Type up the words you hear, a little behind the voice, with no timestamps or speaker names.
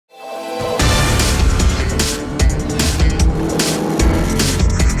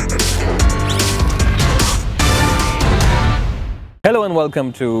and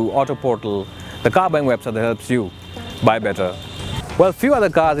welcome to Autoportal, the car buying website that helps you buy better. Well, few other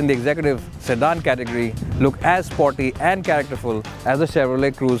cars in the executive sedan category look as sporty and characterful as the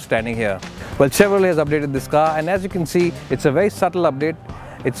Chevrolet Cruze standing here. Well, Chevrolet has updated this car, and as you can see, it's a very subtle update.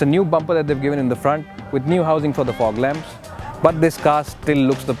 It's a new bumper that they've given in the front with new housing for the fog lamps. But this car still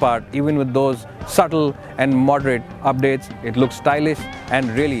looks the part. Even with those subtle and moderate updates, it looks stylish and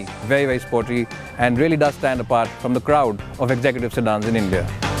really very sporty, and really does stand apart from the crowd of executive sedans in India.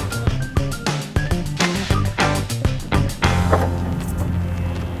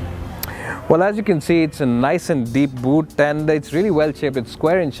 Well, as you can see, it's a nice and deep boot, and it's really well shaped. It's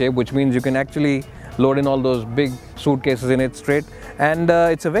square in shape, which means you can actually load in all those big suitcases in it straight. And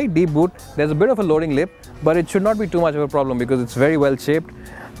it's a very deep boot. There's a bit of a loading lip, but it should not be too much of a problem because it's very well shaped.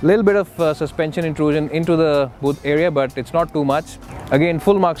 Little bit of suspension intrusion into the boot area, but it's not too much. Again,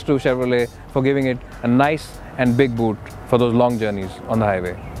 full marks to Chevrolet for giving it a nice and big boot for those long journeys on the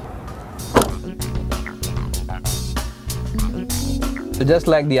highway. So just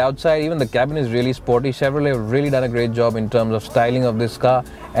like the outside, even the cabin is really sporty. Chevrolet have really done a great job in terms of styling of this car,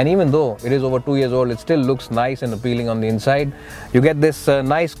 and even though it is over 2 years old, it still looks nice and appealing on the inside. You get this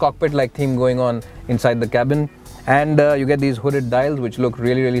nice cockpit-like theme going on inside the cabin, and you get these hooded dials which look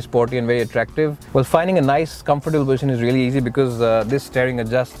really sporty and very attractive. Well, finding a nice comfortable position is really easy because this steering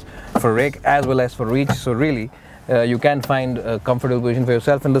adjusts for rake as well as for reach, so really you can find a comfortable position for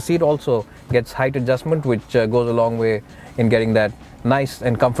yourself, and the seat also gets height adjustment, which goes a long way in getting that nice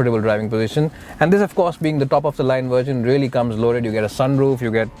and comfortable driving position. And this, of course, being the top of the line version, really comes loaded. You get a sunroof,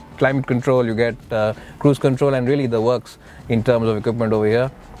 you get climate control, you get cruise control, and really the works in terms of equipment over here.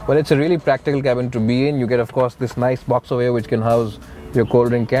 Well, it's a really practical cabin to be in. You get, of course, this nice box over here which can house your cold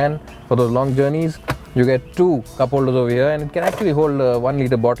drink can for those long journeys. You get two cup holders over here, and it can actually hold a 1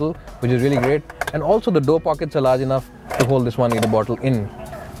 liter bottle, which is really great. And also the door pockets are large enough to hold this 1 liter bottle in.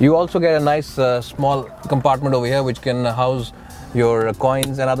 You also get a nice small compartment over here which can house your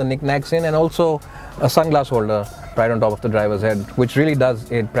coins and other knickknacks in, and also a sunglass holder right on top of the driver's head, which really does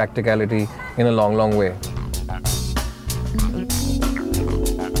aid practicality in a long way.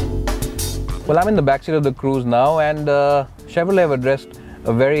 Well, I'm in the backseat of the Cruze now, and Chevrolet have addressed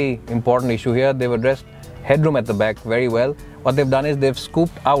a very important issue here. They've addressed headroom at the back very well. What they've done is they've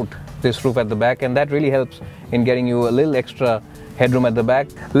scooped out this roof at the back, and that really helps in getting you a little extra headroom at the back.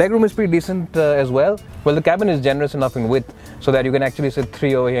 Legroom is pretty decent as well. Well, the cabin is generous enough in width so that you can actually sit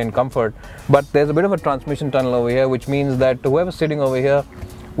three over here in comfort, but there's a bit of a transmission tunnel over here, which means that whoever's sitting over here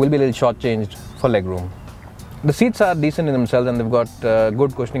will be a little shortchanged for legroom. The seats are decent in themselves, and they've got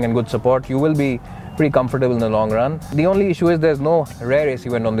good cushioning and good support. You will be pretty comfortable in the long run. The only issue is there's no rear AC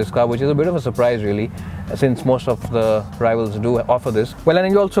vent on this car, which is a bit of a surprise really, since most of the rivals do offer this. Well,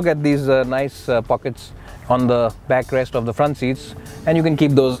 and you also get these nice pockets on the backrest of the front seats, and you can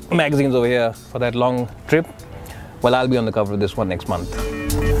keep those magazines over here for that long trip. Well, I'll be on the cover of this one next month.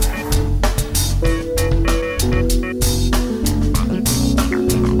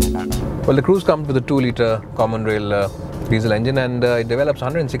 Well, the Cruze comes with a 2 liter common rail diesel engine, and it develops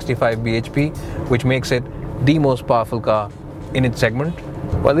 165 bhp, which makes it the most powerful car in its segment.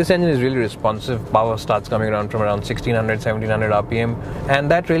 Well, this engine is really responsive. Power starts coming around from around 1600-1700 RPM, and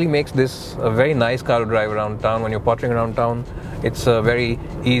that really makes this a very nice car to drive around town. When you're pottering around town, it's a very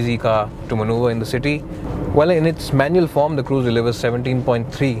easy car to maneuver in the city. Well, in its manual form, the Cruze delivers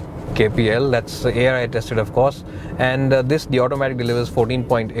 17.3 kpl. That's ARI tested, of course, and the automatic delivers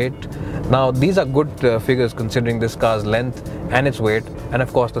 14.8. Now, these are good figures considering this car's length and its weight, and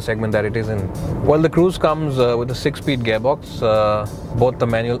of course the segment that it is in. Well, the Cruze comes with a 6-speed gearbox. Both the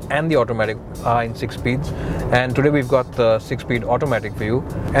manual and the automatic are in 6 speeds, and today we've got the 6-speed automatic for you,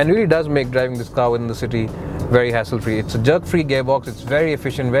 and really does make driving this car within the city very hassle-free. It's a jerk-free gearbox. It's very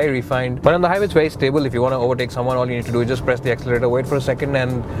efficient, very refined, but on the highway it's very stable. If you want to overtake someone, all you need to do is just press the accelerator, wait for a second,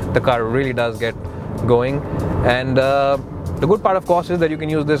 and the car really does get going. And the good part, of course, is that you can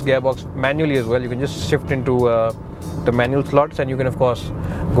use this gearbox manually as well. You can just shift into the manual slots, and you can, of course,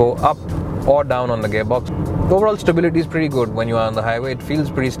 go up or down on the gearbox. The overall stability is pretty good when you are on the highway. It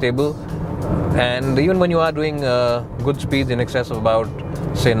feels pretty stable, and even when you are doing good speeds in excess of about,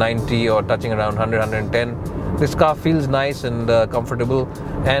 say, 90 or touching around 100-110, this car feels nice and comfortable,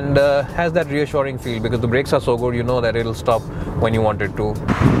 and has that reassuring feel because the brakes are so good. You know that it'll stop when you want it to.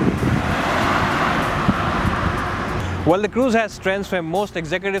 Well, the Cruze has strengths where most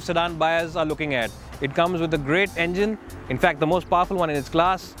executive sedan buyers are looking at. It comes with a great engine, in fact the most powerful one in its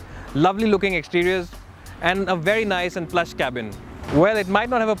class, lovely looking exteriors, and a very nice and plush cabin. Well, it might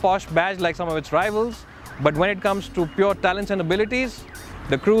not have a posh badge like some of its rivals, but when it comes to pure talents and abilities,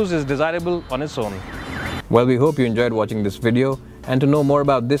 the Cruze is desirable on its own. Well, we hope you enjoyed watching this video. And to know more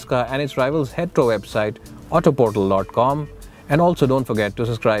about this car and its rivals, head to our website autoportal.com, and also don't forget to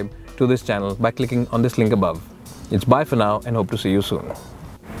subscribe to this channel by clicking on this link above. It's bye for now and hope to see you soon.